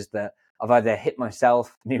challenges that I've either hit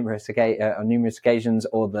myself on numerous occasions,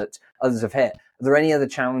 or that others have hit. Are there any other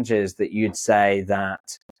challenges that you'd say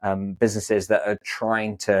that businesses that are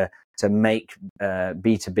trying to make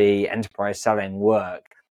B2B enterprise selling work,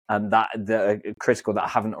 that are critical, that I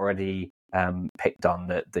haven't already picked on,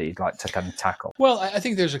 that you'd like to kind of tackle? Well, I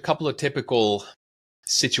think there's a couple of typical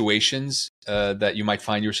situations that you might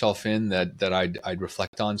find yourself in that I'd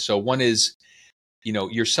reflect on. So one is,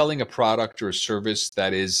 you're selling a product or a service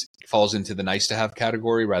that falls into the nice to have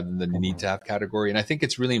category rather than the need to have category. And I think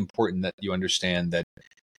it's really important that you understand that,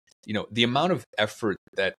 the amount of effort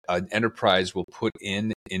that an enterprise will put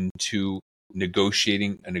into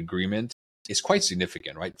negotiating an agreement is quite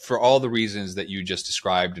significant, right? For all the reasons that you just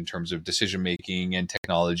described in terms of decision making and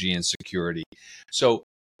technology and security. So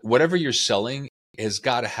whatever you're selling has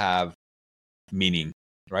got to have meaning,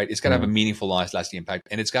 right? It's got to have a meaningful, lasting impact,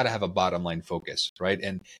 and it's got to have a bottom line focus, right?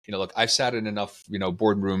 And look, I've sat in enough,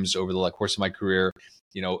 boardrooms over the course of my career,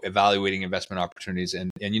 evaluating investment opportunities, and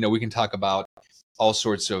we can talk about all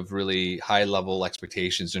sorts of really high level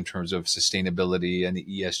expectations in terms of sustainability and the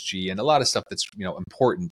ESG and a lot of stuff that's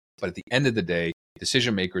important. But at the end of the day,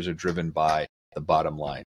 decision makers are driven by the bottom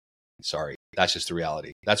line. Sorry, that's just the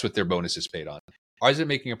reality. That's what their bonus is paid on. Is it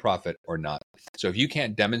making a profit or not? So if you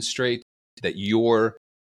can't demonstrate that your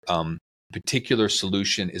particular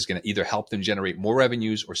solution is going to either help them generate more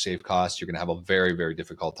revenues or save costs, you're going to have a very, very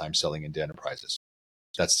difficult time selling into enterprises.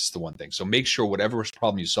 That's just the one thing. So make sure whatever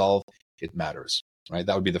problem you solve, it matters, right?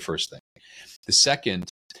 That would be the first thing. The second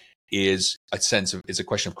is a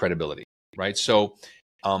question of credibility, right? So,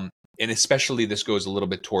 and especially this goes a little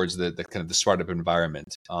bit towards the kind of the startup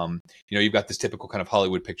environment. You've got this typical kind of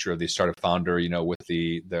Hollywood picture of the startup founder, with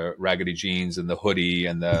the raggedy jeans and the hoodie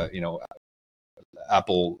and the,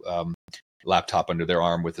 Apple laptop under their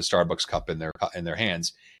arm with the Starbucks cup in their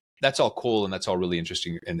hands. That's all cool and that's all really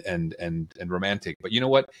interesting and romantic. But you know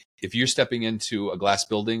what? If you're stepping into a glass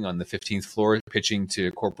building on the 15th floor pitching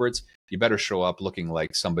to corporates, you better show up looking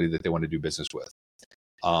like somebody that they want to do business with.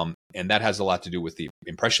 And that has a lot to do with the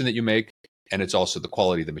impression that you make, and it's also the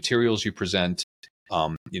quality of the materials you present.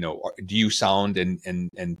 Do you sound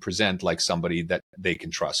and present like somebody that they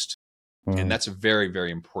can trust? And that's a very,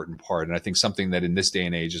 very important part. And I think something that in this day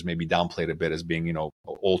and age is maybe downplayed a bit as being,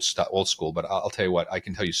 old school. But I'll tell you what, I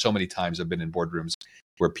can tell you so many times I've been in boardrooms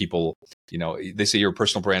where people, they say your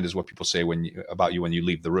personal brand is what people say about you when you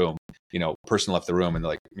leave the room. Person left the room and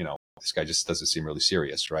they're like, this guy just doesn't seem really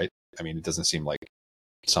serious, right? I mean, it doesn't seem like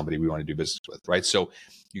somebody we want to do business with, right? So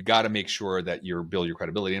you got to make sure that you build your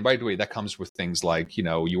credibility. And by the way, that comes with things like,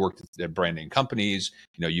 you worked at brand name companies,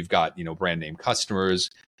 you've got, brand name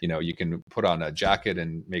customers, you can put on a jacket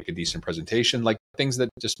and make a decent presentation, like things that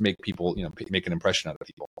just make people, make an impression out of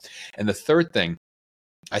people. And the third thing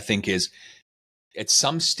I think is at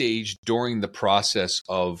some stage during the process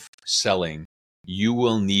of selling, you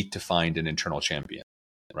will need to find an internal champion,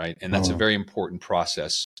 right? And that's a very important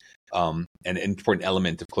process. An important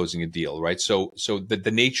element of closing a deal, right? So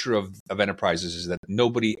the nature of enterprises is that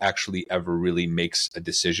nobody actually ever really makes a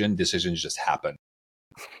decision. Decisions just happen.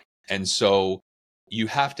 And so you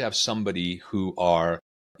have to have somebody who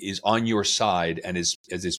is on your side and is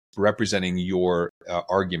representing your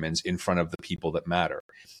arguments in front of the people that matter.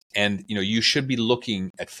 And you should be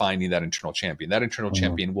looking at finding that internal champion. That internal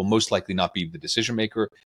champion will most likely not be the decision maker.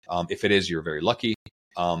 If it is, you're very lucky.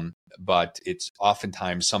 But it's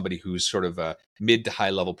oftentimes somebody who's sort of a mid to high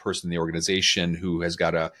level person in the organization who has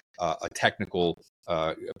got a technical,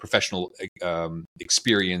 professional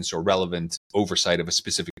experience or relevant oversight of a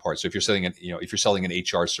specific part. So if you're selling an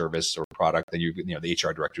HR service or product, then the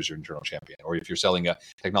HR director is your internal champion. Or if you're selling a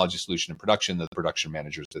technology solution in production, the production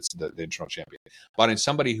manager is the internal champion. But in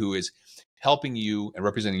somebody who is helping you and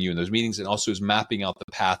representing you in those meetings and also is mapping out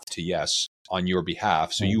the path to yes on your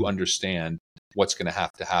behalf, so you understand what's going to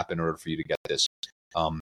have to happen in order for you to get this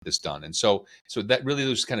done. And so that really,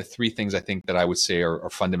 those kind of three things I think that I would say are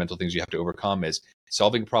fundamental things you have to overcome: is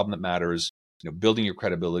solving a problem that matters, building your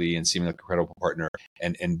credibility and seeming like a credible partner,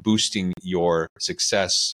 and boosting your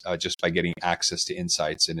success just by getting access to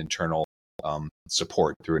insights and internal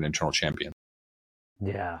support through an internal champion.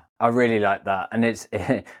 Yeah, I really like that. And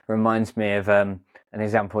it reminds me of an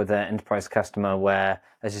example with an enterprise customer where,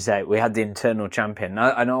 as you say, we had the internal champion.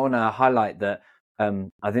 And I want to highlight that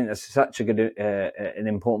I think that's such a good, an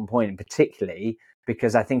important point, particularly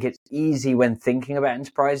because I think it's easy when thinking about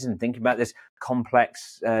enterprise and thinking about this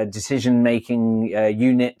complex decision-making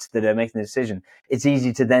unit that are making the decision. It's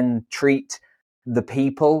easy to then treat the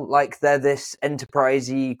people like they're this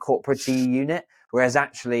enterprisey, corporate-y unit, whereas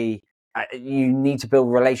actually you need to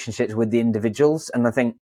build relationships with the individuals. And I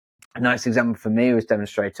think a nice example for me was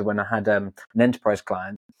demonstrated when I had an enterprise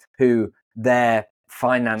client who their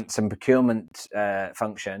finance and procurement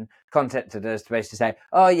function contacted us to basically say,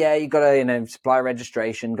 oh yeah, you got to, supplier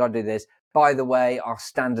registration, got to do this. By the way, our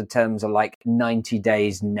standard terms are like 90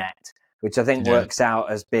 days net, which I think works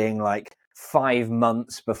out as being like 5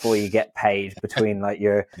 months before you get paid between like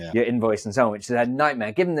your invoice and so on, which is a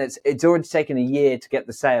nightmare given that it's already taken a year to get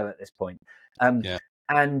the sale at this point. And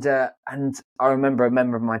I remember a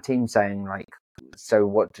member of my team saying like, so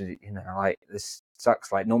what do like this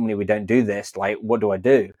sucks, like normally we don't do this, like what do I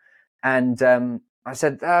do? And I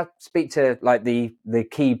said speak to like the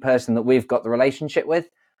key person that we've got the relationship with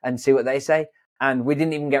and see what they say. And we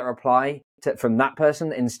didn't even get a reply from that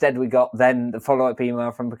person. Instead, we got then the follow-up email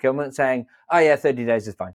from procurement saying, oh yeah, 30 days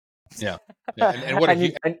is fine. Yeah. And what a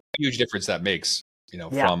huge difference that makes.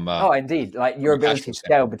 from oh, indeed, like your from a cash ability flow to scale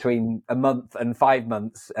standpoint. between a month and 5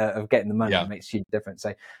 months of getting the money Yeah. makes a huge difference.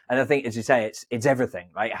 So, and I think, as you say, it's everything.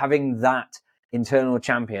 Like having that internal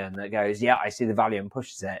champion that goes, yeah, I see the value and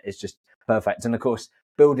pushes it is just perfect. And of course,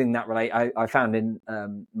 building that I found in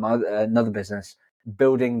my another business,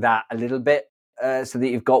 building that a little bit so that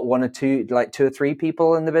you've got one or two, like 2 or 3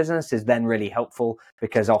 people in the business is then really helpful,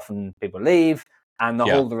 because often people leave and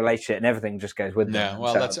the relationship and everything just goes with them. Yeah,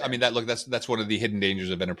 well, that's one of the hidden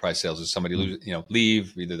dangers of enterprise sales is somebody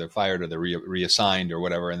leave, either they're fired or they're reassigned or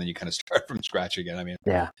whatever, and then you kind of start from scratch again. I mean,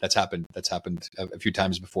 that's happened a few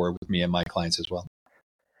times before with me and my clients as well.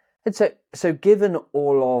 And so given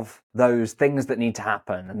all of those things that need to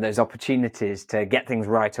happen and those opportunities to get things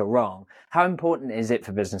right or wrong, how important is it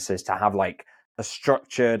for businesses to have like a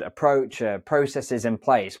structured approach, processes in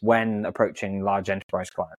place when approaching large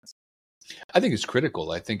enterprise clients? I think it's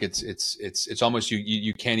critical. I think it's almost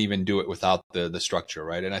you can't even do it without the structure,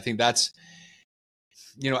 right? And I think that's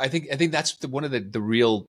I think that's one of the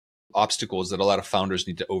real obstacles that a lot of founders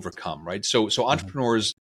need to overcome, right? So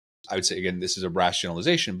entrepreneurs, I would say, again, this is a brash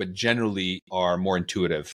generalization, but generally are more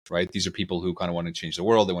intuitive, right? These are people who kind of want to change the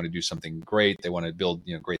world. They want to do something great. They want to build,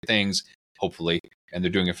 great things, hopefully, and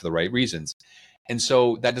they're doing it for the right reasons. And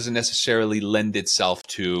so that doesn't necessarily lend itself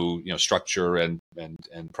to, structure and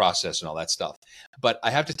process and all that stuff. But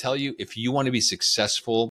I have to tell you, if you want to be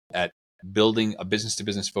successful at building a business to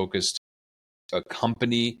business focused a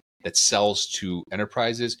company that sells to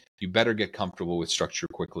enterprises, you better get comfortable with structure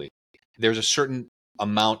quickly. There's a certain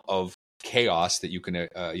amount of chaos that you can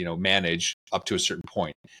manage up to a certain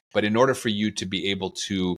point, but in order for you to be able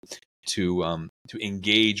to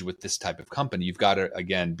engage with this type of company, you've got to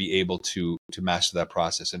again be able to master that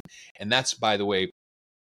process, and that's, by the way,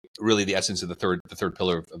 really the essence of the third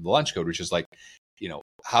pillar of the launch code, which is like,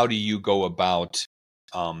 how do you go about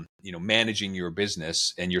managing your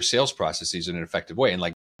business and your sales processes in an effective way?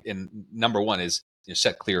 And number one is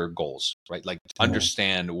set clear goals, right? Like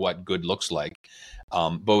understand what good looks like,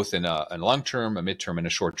 both in a long-term, a midterm, and a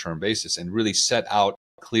short-term basis, and really set out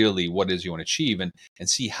clearly what it is you want to achieve, and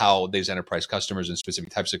see how those enterprise customers and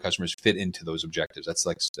specific types of customers fit into those objectives. That's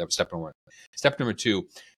like step number one. Step number two,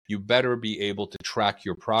 you better be able to track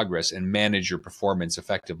your progress and manage your performance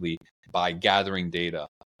effectively by gathering data.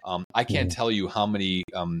 I can't tell you how many,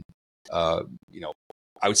 I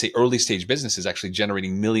would say early stage businesses actually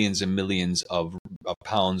generating millions and millions of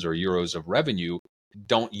pounds or euros of revenue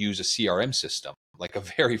don't use a CRM system, like a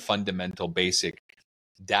very fundamental, basic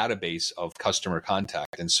database of customer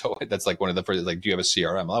contact. And so that's like one of the first, like, do you have a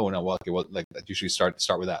CRM? Oh, no. Well, okay, well, like that usually start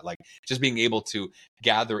with that, like just being able to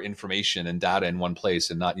gather information and data in one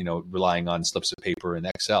place and not, relying on slips of paper and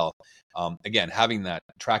Excel. Again, having that,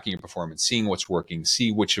 tracking your performance, seeing what's working,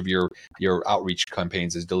 see which of your outreach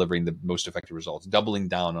campaigns is delivering the most effective results, doubling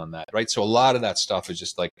down on that, right? So a lot of that stuff is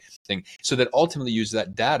just like thing, so that ultimately use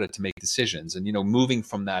that data to make decisions. And, moving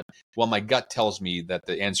from that, well, my gut tells me that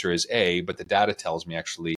the answer is A, but the data tells me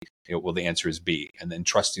actually, well, the answer is B, and then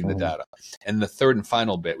trusting the data. And the third and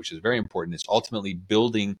final bit, which is very important, is ultimately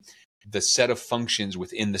building the set of functions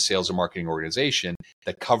within the sales and marketing organization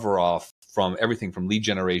that cover off from everything from lead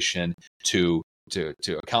generation to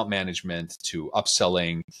account management, to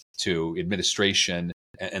upselling, to administration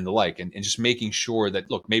and the like, and just making sure that,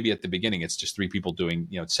 look, maybe at the beginning it's just 3 people doing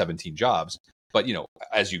 17 jobs, but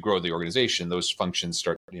as you grow the organization, those functions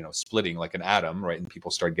start splitting like an atom, right? And people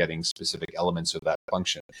start getting specific elements of that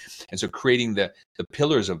function. And so creating the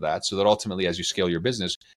pillars of that, so that ultimately as you scale your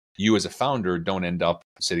business, you as a founder don't end up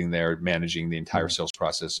sitting there managing the entire sales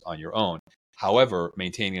process on your own. However,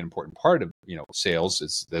 maintaining an important part of sales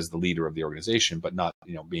is as the leader of the organization, but not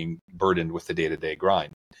being burdened with the day-to-day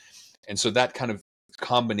grind. And so that kind of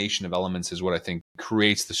combination of elements is what I think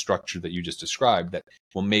creates the structure that you just described, that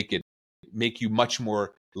will make you much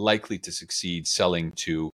more likely to succeed selling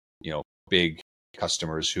to big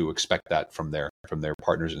customers who expect that from their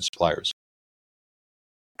partners and suppliers.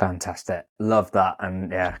 Fantastic. Love that.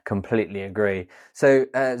 And yeah, completely agree. So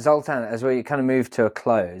Zoltan, as we kind of move to a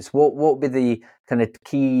close, what would be the kind of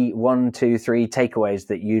key 1, 2, 3 takeaways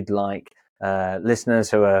that you'd like listeners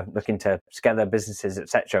who are looking to scale their businesses,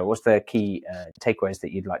 etc.? What's the key takeaways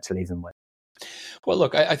that you'd like to leave them with? Well,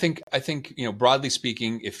 look, I think broadly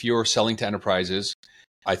speaking, if you're selling to enterprises,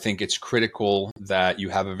 I think it's critical that you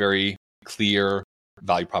have a very clear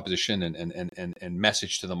value proposition and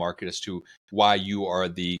message to the market as to why you are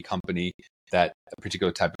the company that a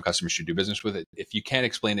particular type of customer should do business with. It. If you can't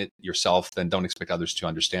explain it yourself, then don't expect others to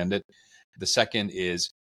understand it. The second is,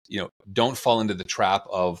 don't fall into the trap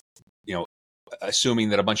of, assuming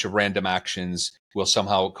that a bunch of random actions will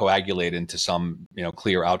somehow coagulate into some,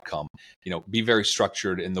 clear outcome. Be very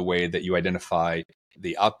structured in the way that you identify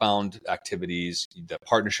the outbound activities, the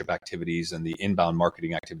partnership activities, and the inbound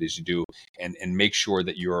marketing activities you do, and make sure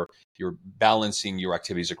that you're balancing your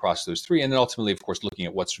activities across those three, and then ultimately, of course, looking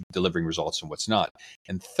at what's delivering results and what's not.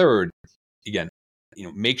 And third, again,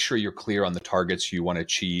 make sure you're clear on the targets you want to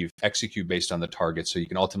achieve, execute based on the targets so you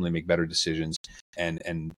can ultimately make better decisions and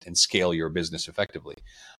scale your business effectively.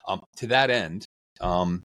 To that end,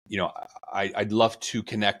 I'd love to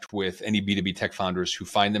connect with any B2B tech founders who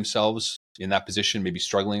find themselves in that position, maybe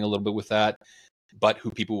struggling a little bit with that, but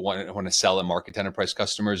who people want to sell and market to enterprise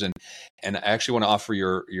customers. And I actually want to offer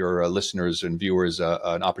your listeners and viewers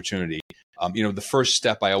an opportunity. The first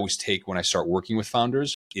step I always take when I start working with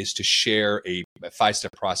founders is to share a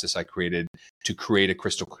 5-step process I created to create a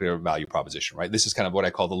crystal clear value proposition, right? This is kind of what I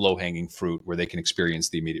call the low-hanging fruit where they can experience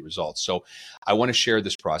the immediate results. So I want to share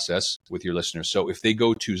this process with your listeners. So if they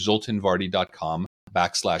go to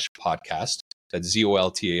zoltanvardy.com/podcast, that's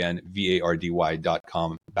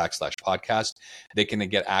ZOLTANVARDY.com/podcast, they can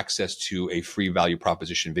get access to a free value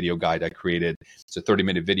proposition video guide I created. It's a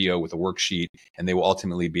 30-minute video with a worksheet, and they will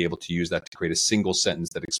ultimately be able to use that to create a single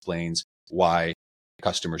sentence that explains why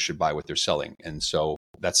customers should buy what they're selling. And so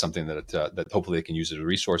that's something that hopefully they can use as a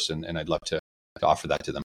resource, and I'd love to offer that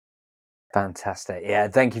to them. Fantastic. Yeah,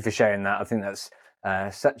 thank you for sharing that. I think that's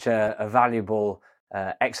such a valuable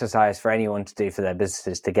exercise for anyone to do for their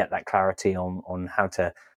businesses, to get that clarity on how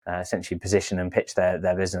to essentially position and pitch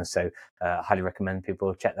their business. So I highly recommend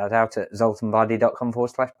people check that out at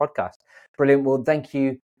zoltanvardy.com/podcast. Brilliant. Well, thank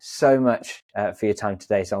you so much for your time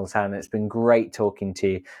today, Zoltan. It's been great talking to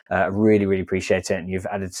you. I really, really appreciate it. And you've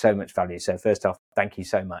added so much value. So first off, thank you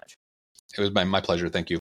so much. It was my pleasure. Thank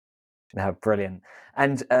you. No, brilliant.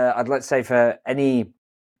 And I'd like to say for any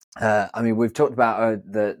we've talked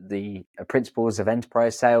about the principles of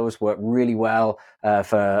enterprise sales work really well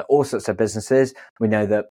for all sorts of businesses. We know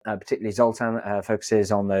that particularly Zoltan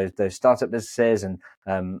focuses on those startup businesses, and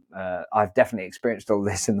I've definitely experienced all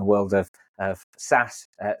this in the world of SaaS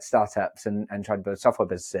startups and trying to build software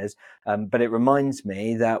businesses. But it reminds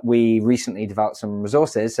me that we recently developed some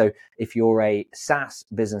resources. So if you're a SaaS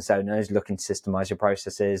business owner who's looking to systemize your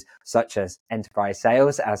processes, such as enterprise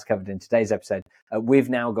sales, as covered in today's episode, we've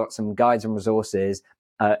now got some guides and resources,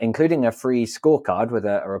 including a free scorecard with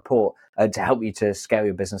a report to help you to scale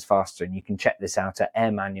your business faster. And you can check this out at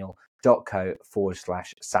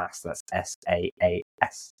airmanual.co/SaaS. That's SaaS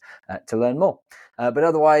to learn more. But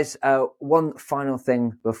otherwise, one final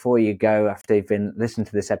thing before you go, after you've been listening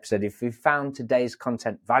to this episode, if you found today's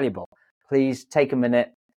content valuable, please take a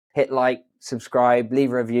minute, hit like, subscribe,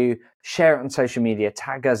 leave a review, share it on social media,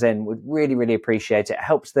 tag us in. We'd really, really appreciate it. It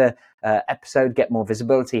helps the episode get more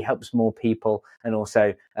visibility, helps more people, and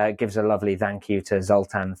also gives a lovely thank you to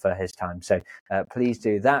Zoltan for his time. So please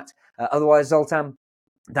do that. Otherwise, Zoltan,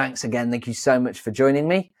 thanks again. Thank you so much for joining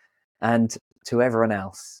me. And to everyone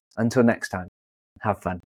else, until next time, have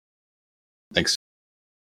fun. Thanks.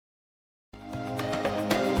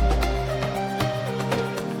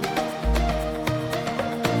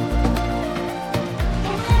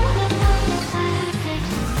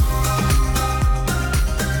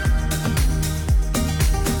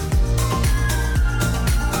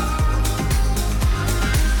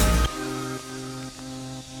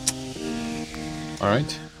 All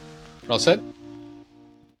right. All set?